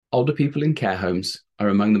Older people in care homes are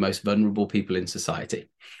among the most vulnerable people in society,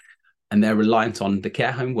 and they're reliant on the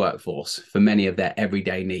care home workforce for many of their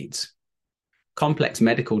everyday needs. Complex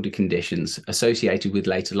medical conditions associated with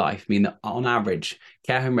later life mean that, on average,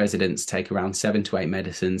 care home residents take around 7 to 8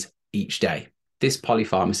 medicines each day. This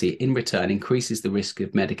polypharmacy, in return, increases the risk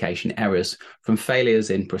of medication errors from failures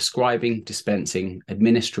in prescribing, dispensing,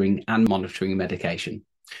 administering, and monitoring medication.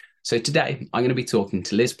 So today, I'm going to be talking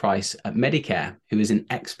to Liz Price at Medicare, who is an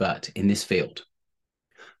expert in this field.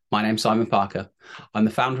 My name's Simon Parker. I'm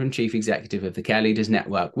the founder and chief executive of the Care Leaders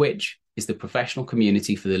Network, which is the professional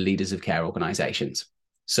community for the leaders of care organisations.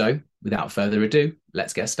 So, without further ado,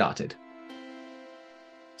 let's get started.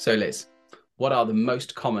 So, Liz, what are the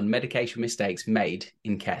most common medication mistakes made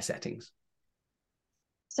in care settings?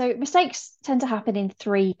 So mistakes tend to happen in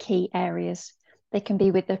three key areas. They can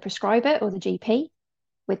be with the prescriber or the GP,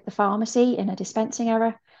 with the pharmacy in a dispensing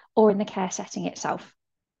error, or in the care setting itself.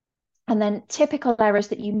 And then typical errors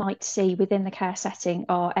that you might see within the care setting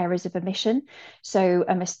are errors of omission. So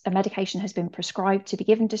a medication has been prescribed to be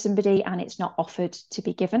given to somebody and it's not offered to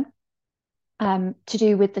be given. To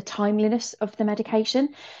do with the timeliness of the medication.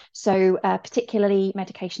 So particularly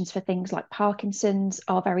medications for things like Parkinson's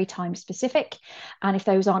are very time specific. And if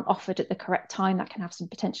those aren't offered at the correct time, that can have some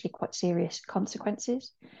potentially quite serious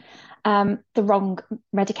consequences. The wrong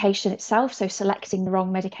medication itself, so selecting the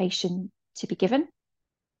wrong medication to be given,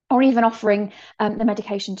 or even offering the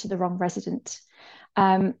medication to the wrong resident.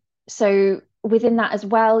 So within that as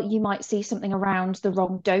well, you might see something around the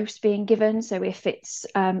wrong dose being given. So if it's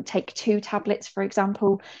take 2 tablets, for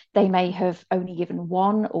example, they may have only given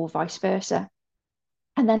one or vice versa.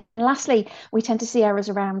 And then lastly, we tend to see errors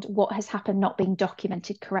around what has happened not being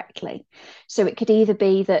documented correctly. So it could either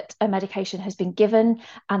be that a medication has been given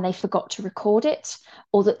and they forgot to record it,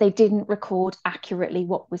 or that they didn't record accurately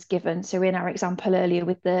what was given. So in our example earlier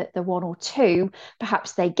with the one or two,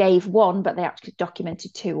 perhaps they gave one, but they actually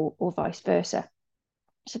documented two, or vice versa.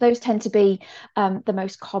 So those tend to be the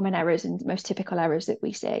most common errors and the most typical errors that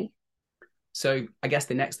we see. So, I guess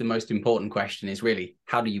the most important question is really,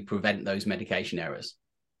 how do you prevent those medication errors?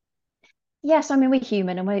 Yes, I mean, we're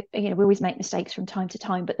human and we always make mistakes from time to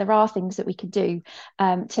time, but there are things that we can do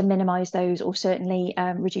to minimize those, or certainly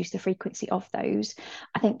reduce the frequency of those.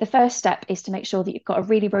 I think the first step is to make sure that you've got a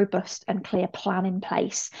really robust and clear plan in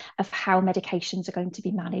place of how medications are going to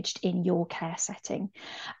be managed in your care setting.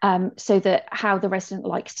 So that how the resident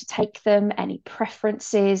likes to take them, any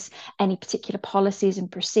preferences, any particular policies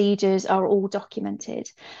and procedures are all documented.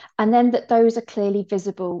 And then that those are clearly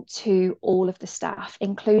visible to all of the staff,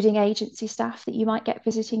 including agency staff that you might get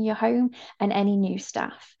visiting your home, and any new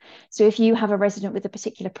staff. So if you have a resident with a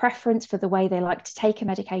particular preference for the way they like to take a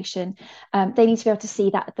medication, they need to be able to see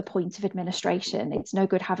that at the point of administration. It's no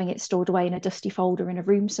good having it stored away in a dusty folder in a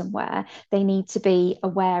room somewhere. They need to be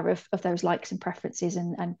aware of those likes and preferences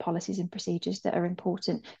and policies and procedures that are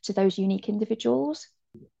important to those unique individuals.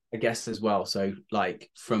 I guess as well. So, like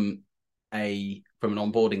from an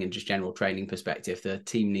onboarding and just general training perspective, the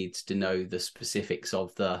team needs to know the specifics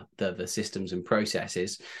of the systems and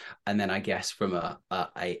processes, and then I guess from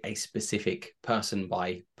a specific person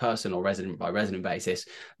by person or resident by resident basis,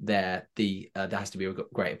 there has to be a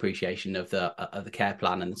great appreciation of the care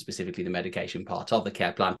plan, and specifically the medication part of the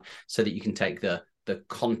care plan, so that you can take the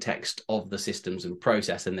context of the systems and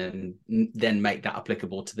process, and then make that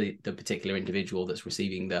applicable to the particular individual that's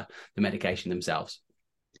receiving the medication themselves.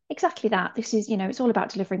 Exactly that. This is, it's all about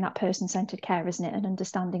delivering that person-centered care, isn't it? And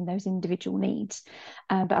understanding those individual needs.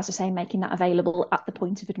 But as I say, making that available at the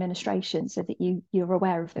point of administration so that you're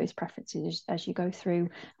aware of those preferences as you go through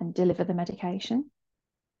and deliver the medication.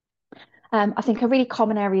 I think a really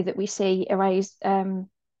common area that we see around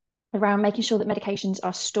making sure that medications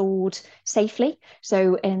are stored safely,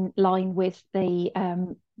 so in line with the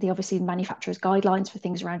obviously manufacturer's guidelines for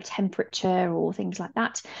things around temperature or things like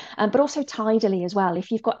that, but also tidily as well. If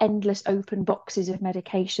you've got endless open boxes of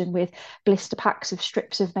medication with blister packs of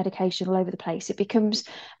strips of medication all over the place, it becomes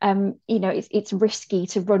it's risky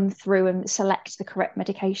to run through and select the correct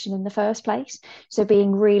medication in the first place. So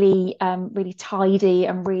being really tidy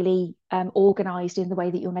and really organized in the way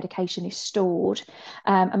that your medication is stored,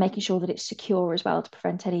 and making sure that it's secure as well to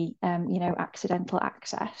prevent any accidental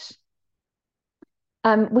access.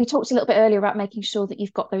 We talked a little bit earlier about making sure that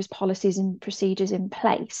you've got those policies and procedures in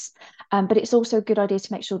place, but it's also a good idea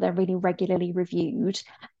to make sure they're really regularly reviewed,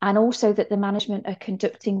 and also that the management are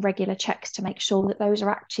conducting regular checks to make sure that those are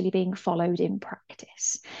actually being followed in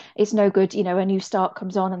practice. It's no good, a new start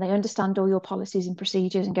comes on and they understand all your policies and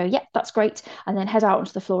procedures and go, yep, that's great, and then head out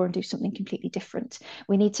onto the floor and do something completely different.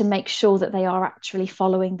 We need to make sure that they are actually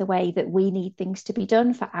following the way that we need things to be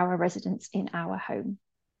done for our residents in our home.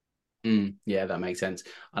 Yeah, that makes sense.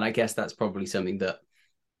 And I guess that's probably something that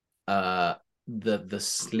the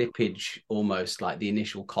slippage, almost like the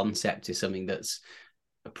initial concept, is something that's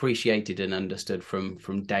appreciated and understood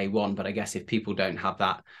from day one. But I guess if people don't have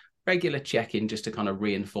that regular check-in just to kind of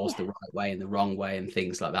reinforce the right way and the wrong way and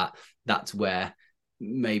things like that, that's where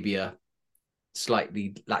maybe a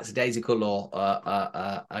slightly lackadaisical or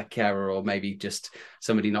a carer, or maybe just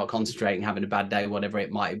somebody not concentrating, having a bad day, whatever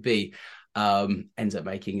it might be, ends up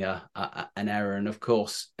making an error. And of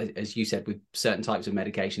course, as you said, with certain types of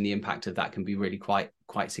medication, the impact of that can be really quite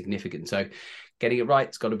significant. So getting it right,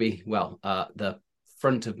 it's got to be, the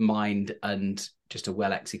front of mind and just a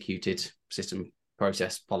well executed system,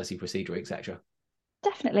 process, policy, procedure, etc.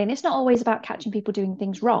 Definitely. And it's not always about catching people doing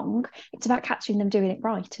things wrong. It's about catching them doing it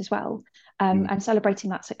right as well. And celebrating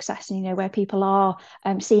that success. And, where people are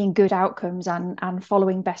seeing good outcomes and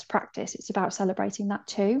following best practice, it's about celebrating that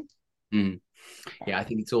too. Yeah, I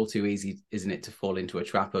think it's all too easy, isn't it, to fall into a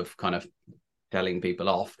trap of kind of telling people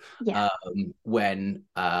off. Yeah. When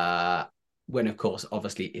of course,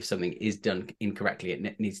 obviously, if something is done incorrectly,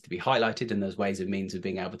 it needs to be highlighted, and there's ways and means of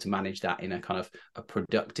being able to manage that in a kind of a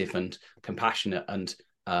productive and compassionate and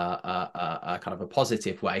kind of a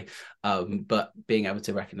positive way. But being able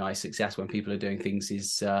to recognize success when people are doing things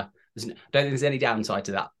is, I don't think there's any downside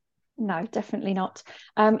to that. No, definitely not.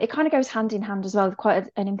 It kind of goes hand in hand as well. Quite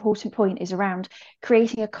an important point is around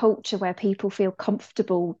creating a culture where people feel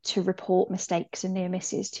comfortable to report mistakes and near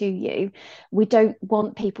misses to you. We don't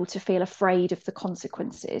want people to feel afraid of the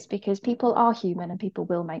consequences, because people are human and people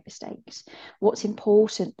will make mistakes. What's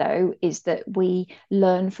important, though, is that we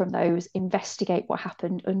learn from those, investigate what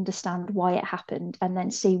happened, understand why it happened, and then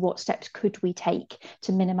see what steps could we take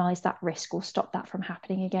to minimize that risk or stop that from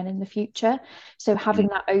happening again in the future. So having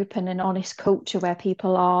that open and honest culture where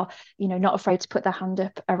people are, not afraid to put their hand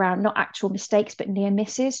up around not actual mistakes, but near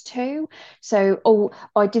misses too. So, oh,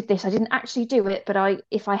 I did this, I didn't actually do it, but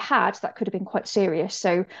if I had, that could have been quite serious.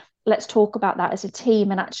 So let's talk about that as a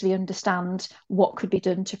team and actually understand what could be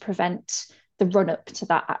done to prevent the run up to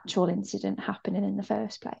that actual incident happening in the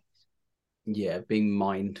first place. Yeah, being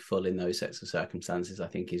mindful in those sets of circumstances, I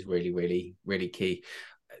think, is really, really, really key.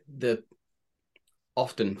 The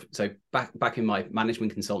often, so back in my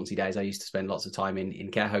management consultancy days, I used to spend lots of time in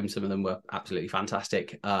care homes. Some of them were absolutely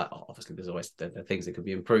fantastic. Obviously, there's always the things that could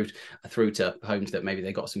be improved, through to homes that maybe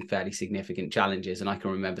they got some fairly significant challenges. And I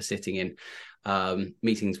can remember sitting in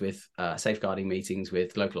meetings with safeguarding meetings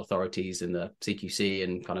with local authorities and the CQC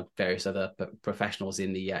and kind of various other professionals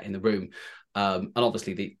in the room. And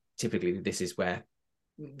obviously, typically this is where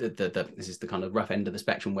this is the kind of rough end of the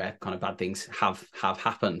spectrum where kind of bad things have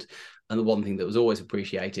happened. And the one thing that was always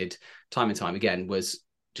appreciated time and time again was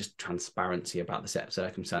just transparency about the set of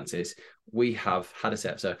circumstances. We have had a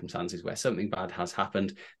set of circumstances where something bad has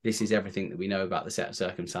happened. This is everything that we know about the set of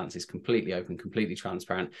circumstances, completely open, completely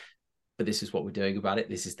transparent. But this is what we're doing about it.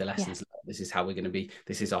 This is the lessons learned. This is how we're going to be.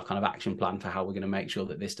 This is our kind of action plan for how we're going to make sure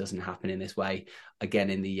that this doesn't happen in this way again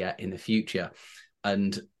in the future.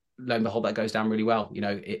 And lo and behold, that goes down really well.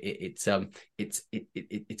 It's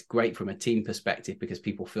great from a team perspective, because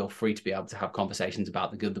people feel free to be able to have conversations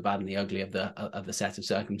about the good, the bad, and the ugly of the set of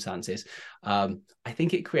circumstances. I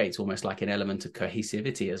think it creates almost like an element of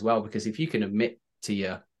cohesivity as well, because if you can admit to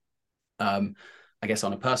your I guess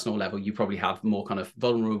on a personal level, you probably have more kind of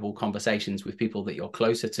vulnerable conversations with people that you're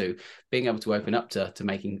closer to. Being able to open up to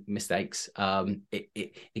making mistakes,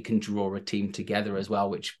 it can draw a team together as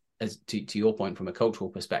well, which, as to your point, from a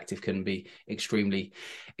cultural perspective, can be extremely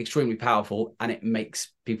powerful. And it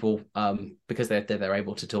makes people, because they're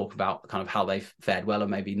able to talk about kind of how they've fared well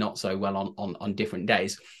and maybe not so well on different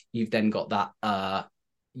days. You've then got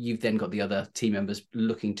the other team members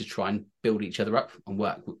looking to try and build each other up and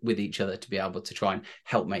work with each other to be able to try and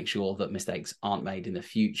help make sure that mistakes aren't made in the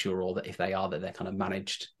future, or that if they are, that they're kind of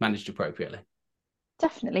managed appropriately.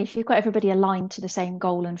 Definitely, if you've got everybody aligned to the same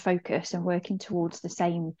goal and focus and working towards the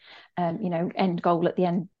same, end goal at the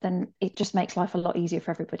end, then it just makes life a lot easier for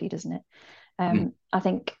everybody, doesn't it? I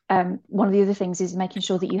think one of the other things is making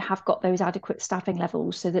sure that you have got those adequate staffing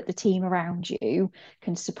levels so that the team around you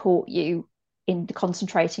can support you in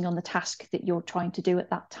concentrating on the task that you're trying to do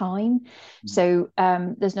at that time. Mm. So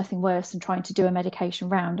there's nothing worse than trying to do a medication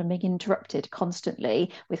round and being interrupted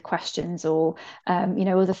constantly with questions or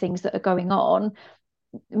other things that are going on.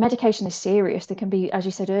 Medication is serious. There can be, as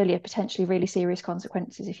you said earlier, potentially really serious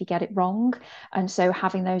consequences if you get it wrong. And so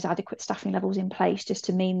having those adequate staffing levels in place just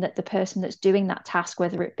to mean that the person that's doing that task,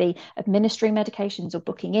 whether it be administering medications or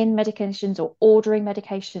booking in medications or ordering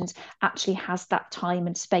medications, actually has that time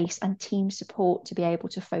and space and team support to be able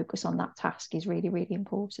to focus on that task is really, really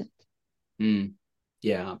important.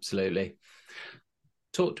 Yeah, absolutely.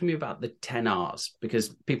 Talk to me about the 10 R's, because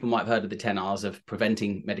people might have heard of the 10 R's of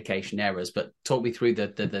preventing medication errors, but talk me through the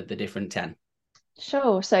different 10.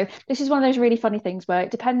 Sure. So this is one of those really funny things where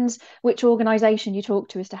it depends which organisation you talk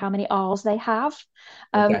to as to how many R's they have.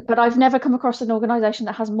 Okay. But I've never come across an organisation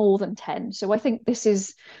that has more than 10. So I think this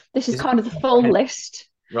is kind of the full list.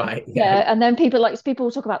 Right. Yeah. And then people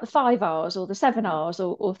talk about the 5 R's or the 7 R's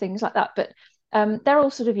or things like that. But they're all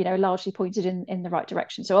sort of, largely pointed in the right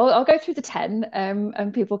direction. So I'll go through the 10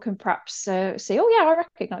 and people can perhaps see, oh, yeah, I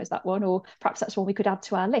recognise that one, or perhaps that's one we could add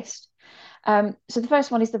to our list. So the first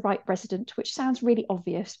one is the right resident, which sounds really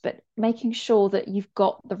obvious, but making sure that you've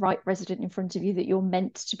got the right resident in front of you that you're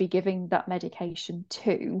meant to be giving that medication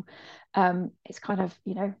to. It's kind of,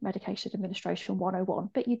 medication administration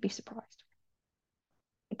 101, but you'd be surprised.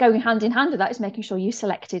 Going hand in hand with that is making sure you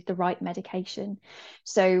selected the right medication.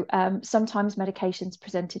 So sometimes medication's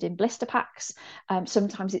presented in blister packs,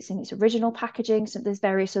 sometimes it's in its original packaging, so there's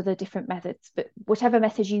various other different methods, but whatever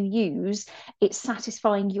method you use, it's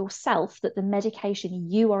satisfying yourself that the medication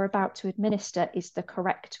you are about to administer is the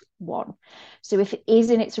correct one. So if it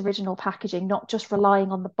is in its original packaging, not just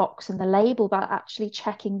relying on the box and the label, but actually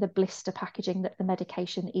checking the blister packaging that the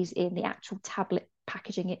medication is in, the actual tablet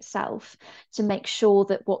packaging itself, to make sure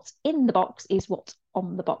that what's in the box is what's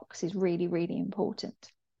on the box is really, really important.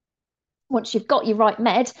 Once you've got your right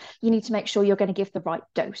med, you need to make sure you're going to give the right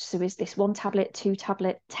dose. So is this 1 tablet, 2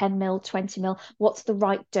 tablet, 10 mil, 20 mil? What's the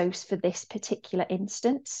right dose for this particular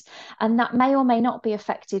instance? And that may or may not be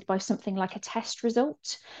affected by something like a test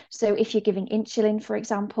result. So if you're giving insulin, for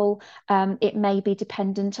example, it may be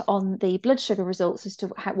dependent on the blood sugar results as to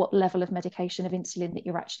what level of medication of insulin that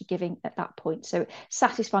you're actually giving at that point. So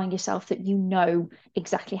satisfying yourself that you know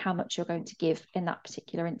exactly how much you're going to give in that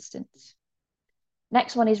particular instance.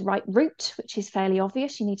 Next one is right route, which is fairly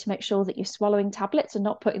obvious. You need to make sure that you're swallowing tablets and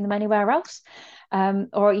not putting them anywhere else,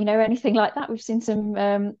 or anything like that. We've seen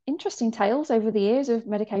some interesting tales over the years of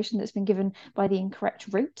medication that's been given by the incorrect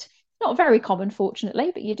route. Not very common,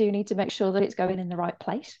 fortunately, but you do need to make sure that it's going in the right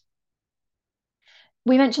place.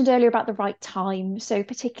 We mentioned earlier about the right time. So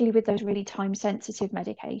particularly with those really time-sensitive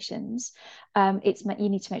medications, you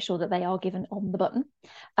need to make sure that they are given on the button.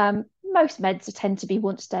 Most meds tend to be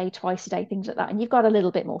once a day, twice a day, things like that. And you've got a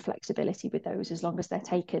little bit more flexibility with those as long as they're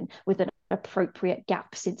taken with an appropriate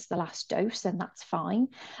gap since the last dose, then that's fine.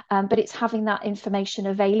 But it's having that information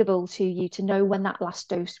available to you to know when that last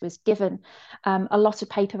dose was given. A lot of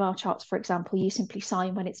paper bar charts, for example, you simply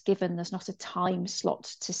sign when it's given. There's not a time slot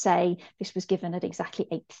to say this was given at exactly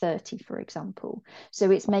 8:30, for example.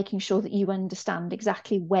 So it's making sure that you understand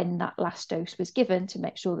exactly when that last dose was given to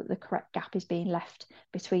make sure that the correct gap is being left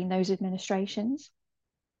between those administrations.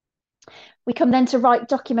 We come then to right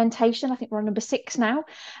documentation. I think we're on number 6 now.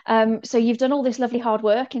 So you've done all this lovely hard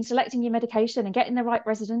work in selecting your medication and getting the right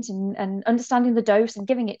resident and understanding the dose and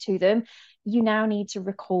giving it to them. You now need to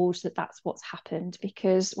record that that's what's happened,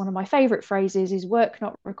 because one of my favourite phrases is work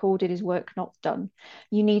not recorded is work not done.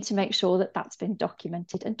 You need to make sure that that's been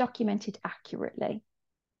documented and documented accurately.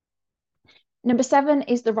 Number 7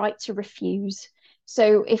 is the right to refuse.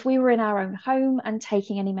 So if we were in our own home and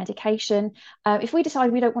taking any medication, if we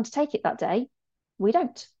decide we don't want to take it that day, we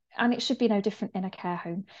don't. And it should be no different in a care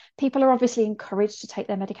home. People are obviously encouraged to take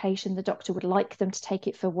their medication. The doctor would like them to take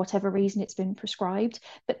it for whatever reason it's been prescribed,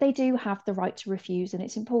 but they do have the right to refuse, and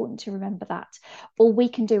it's important to remember that. All we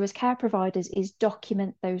can do as care providers is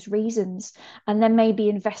document those reasons and then maybe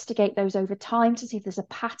investigate those over time to see if there's a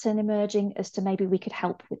pattern emerging as to maybe we could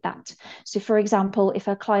help with that. So for example, if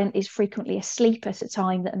a client is frequently asleep at a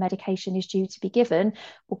time that a medication is due to be given,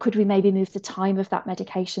 or could we maybe move the time of that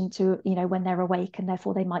medication to, when they're awake, and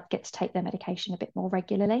therefore they might get to take their medication a bit more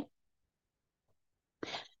regularly.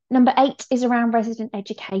 Number 8 is around resident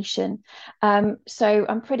education. So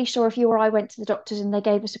I'm pretty sure if you or I went to the doctors and they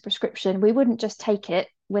gave us a prescription, we wouldn't just take it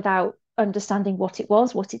without understanding what it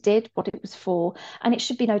was, what it did, what it was for. And it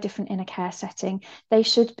should be no different in a care setting. They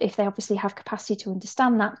should, if they obviously have capacity to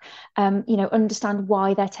understand that, understand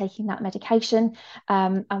why they're taking that medication,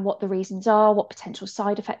 and what the reasons are, what potential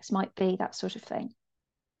side effects might be, that sort of thing.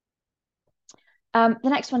 The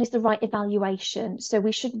next one is the right evaluation. So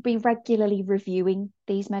we should be regularly reviewing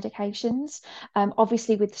these medications,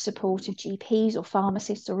 obviously with the support of GPs or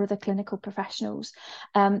pharmacists or other clinical professionals.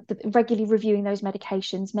 Regularly reviewing those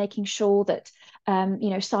medications, making sure that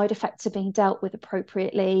side effects are being dealt with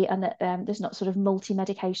appropriately, and that there's not sort of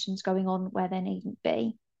multi-medications going on where there needn't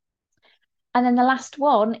be. And then the last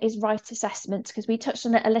one is right assessment, because we touched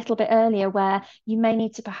on it a little bit earlier, where you may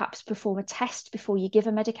need to perhaps perform a test before you give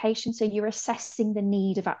a medication. So you're assessing the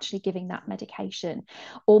need of actually giving that medication.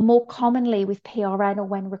 Or more commonly with PRN or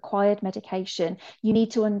when required medication, you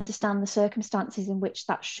need to understand the circumstances in which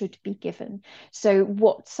that should be given. So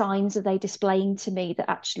what signs are they displaying to me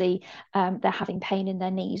that actually they're having pain in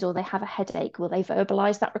their knees, or they have a headache? Will they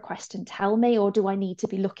verbalise that request and tell me, or do I need to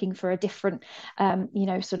be looking for a different,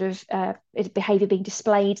 behavior being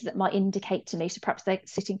displayed that might indicate to me? So perhaps they're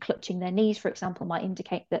sitting clutching their knees, for example, might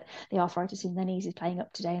indicate that the arthritis in their knees is playing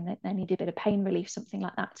up today and they need a bit of pain relief, something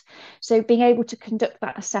like that. So being able to conduct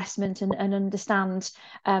that assessment and understand,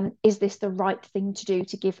 is this the right thing to do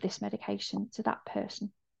to give this medication to that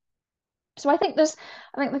person? So I think there's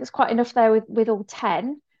quite enough there with all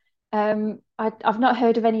 10. I've not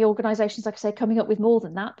heard of any organisations, like I say, coming up with more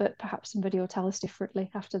than that, but perhaps somebody will tell us differently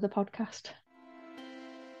after the podcast.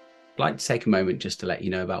 I'd like to take a moment just to let you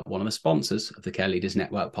know about one of the sponsors of the Care Leaders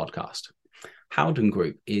Network podcast. Howden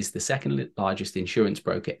Group is the second largest insurance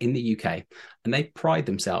broker in the UK, and they pride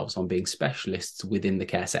themselves on being specialists within the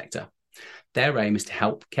care sector. Their aim is to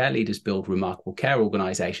help care leaders build remarkable care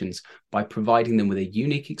organisations by providing them with a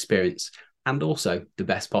unique experience and also the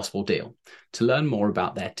best possible deal. To learn more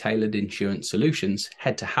about their tailored insurance solutions,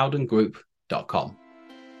 head to howdengroup.com.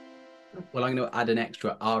 Well, I'm going to add an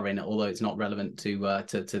extra R in it, although it's not relevant to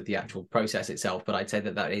the actual process itself. But I'd say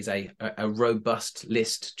that is a robust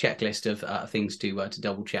checklist of things to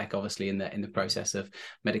double check, obviously, in the process of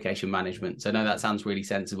medication management. So no, that sounds really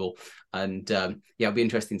sensible. And it'll be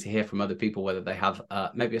interesting to hear from other people whether they have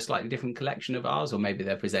maybe a slightly different collection of R's, or maybe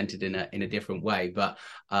they're presented in a different way. But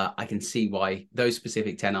I can see why those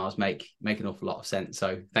specific 10 R's make an awful lot of sense.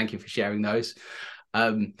 So thank you for sharing those.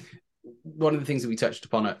 One of the things that we touched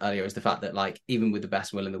upon earlier is the fact that, like, even with the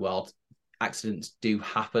best will in the world, accidents do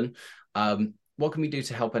happen. What can we do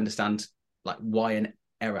to help understand, like, why an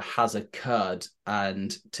error has occurred,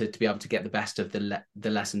 and to be able to get the best of the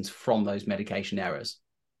lessons from those medication errors?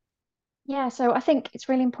 Yeah, so I think it's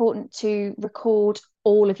really important to record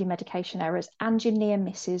all of your medication errors and your near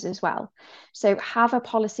misses as well. So have a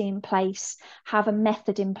policy in place, have a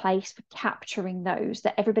method in place for capturing those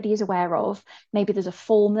that everybody is aware of. Maybe there's a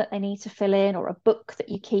form that they need to fill in, or a book that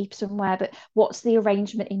you keep somewhere, but what's the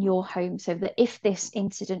arrangement in your home so that if this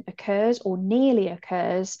incident occurs or nearly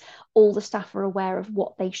occurs, all the staff are aware of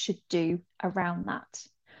what they should do around that.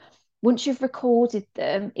 Once you've recorded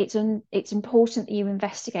them, it's important that you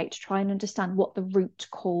investigate to try and understand what the root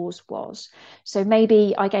cause was. So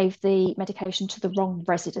maybe I gave the medication to the wrong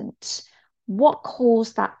resident. What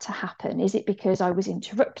caused that to happen? Is it because I was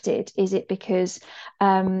interrupted? Is it because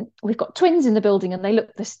we've got twins in the building and they look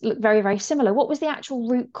very, very similar? What was the actual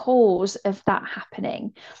root cause of that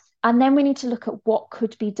happening? And then we need to look at what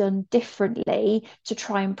could be done differently to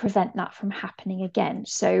try and prevent that from happening again.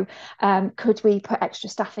 So could we put extra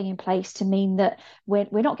staffing in place to mean that we're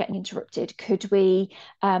not getting interrupted? Could we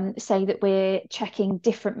say that we're checking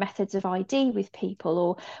different methods of ID with people?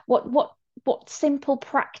 Or what simple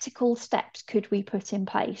practical steps could we put in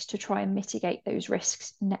place to try and mitigate those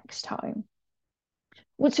risks next time?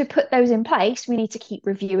 Once we put those in place, we need to keep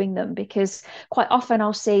reviewing them, because quite often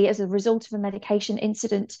I'll see, as a result of a medication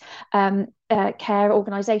incident, care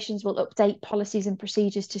organisations will update policies and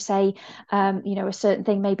procedures to say, a certain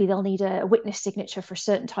thing, maybe they'll need a witness signature for a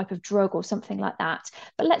certain type of drug or something like that.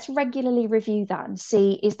 But let's regularly review that and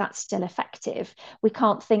see, is that still effective? We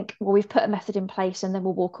can't think, well, we've put a method in place and then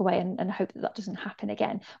we'll walk away and hope that doesn't happen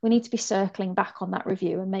again. We need to be circling back on that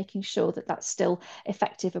review and making sure that that's still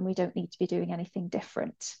effective and we don't need to be doing anything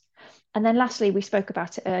different. And then lastly, we spoke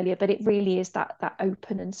about it earlier, but it really is that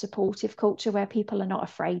open and supportive culture where people are not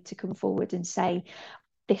afraid to come forward and say,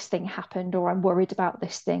 this thing happened, or I'm worried about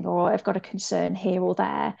this thing, or I've got a concern here or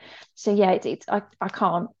there. So yeah, I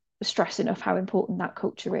can't stress enough how important that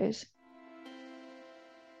culture is.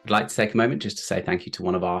 I'd like to take a moment just to say thank you to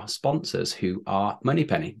one of our sponsors, who are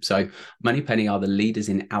Moneypenny. So Moneypenny are the leaders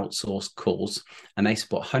in outsourced calls, and they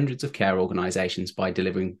support hundreds of care organisations by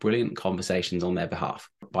delivering brilliant conversations on their behalf,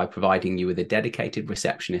 by providing you with a dedicated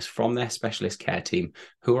receptionist from their specialist care team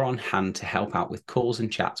who are on hand to help out with calls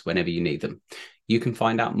and chats whenever you need them. You can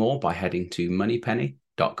find out more by heading to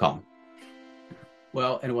moneypenny.com.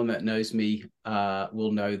 Well, anyone that knows me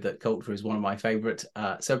will know that culture is one of my favourite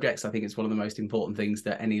subjects. I think it's one of the most important things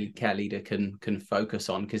that any care leader can focus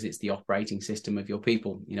on, because it's the operating system of your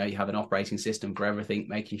people. You know, you have an operating system for everything,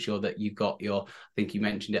 making sure that you've got your, I think you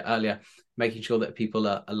mentioned it earlier, making sure that people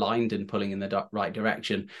are aligned and pulling in the right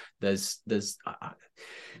direction. There's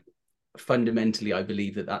fundamentally, I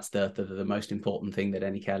believe that that's the most important thing that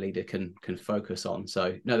any care leader can focus on.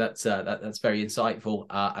 So no, that's very insightful,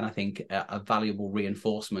 and I think a valuable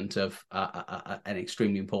reinforcement of an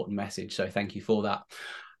extremely important message. So thank you for that.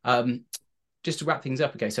 Just to wrap things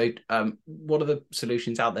up, okay, so what are the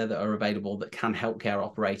solutions out there that are available that can help care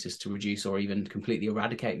operators to reduce or even completely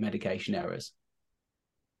eradicate medication errors?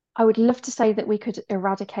 I would love to say that we could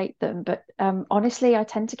eradicate them, but honestly, I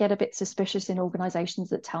tend to get a bit suspicious in organisations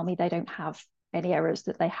that tell me they don't have any errors,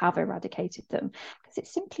 that they have eradicated them, because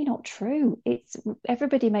it's simply not true. It's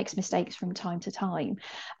everybody makes mistakes from time to time.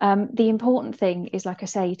 The important thing is, like I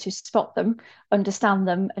say, to spot them, understand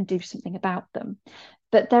them, and do something about them.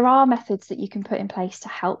 But there are methods that you can put in place to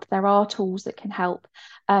help. There are tools that can help.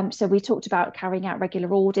 So we talked about carrying out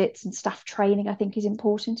regular audits, and staff training, I think, is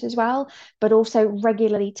important as well, but also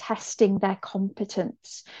regularly testing their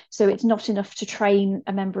competence. So it's not enough to train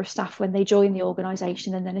a member of staff when they join the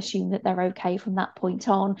organisation and then assume that they're okay from that point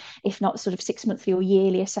on. If not, sort of 6-monthly or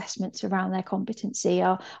yearly assessments around their competency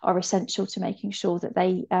are essential to making sure that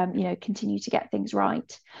they continue to get things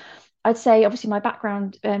right. I'd say, obviously, my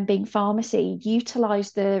background being pharmacy,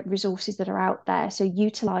 utilise the resources that are out there. So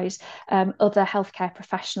utilise other healthcare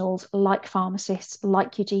professionals like pharmacists,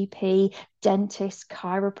 like your GP, dentists,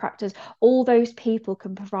 chiropractors. All those people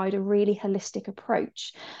can provide a really holistic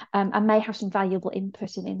approach, and may have some valuable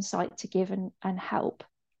input and insight to give and help.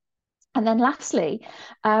 And then lastly,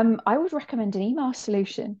 I would recommend an email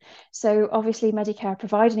solution. So obviously Medicare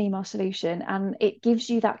provide an email solution, and it gives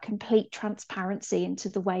you that complete transparency into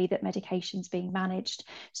the way that medication's being managed.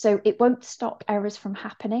 So it won't stop errors from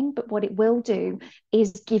happening, but what it will do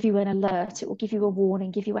is give you an alert. It will give you a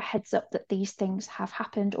warning, give you a heads up that these things have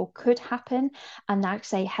happened or could happen, and like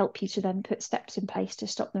say, help you to then put steps in place to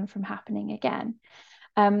stop them from happening again.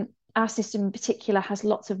 Our system in particular has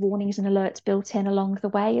lots of warnings and alerts built in along the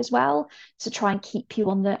way as well, to try and keep you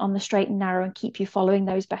on the straight and narrow, and keep you following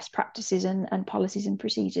those best practices and policies and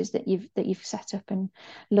procedures that you've set up and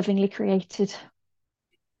lovingly created.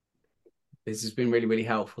 This has been really, really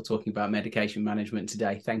helpful talking about medication management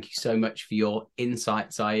today. Thank you so much for your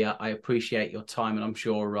insights. I appreciate your time, and I'm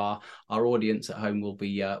sure our audience at home will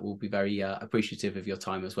be very appreciative of your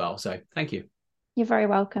time as well. So thank you. You're very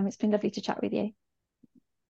welcome. It's been lovely to chat with you.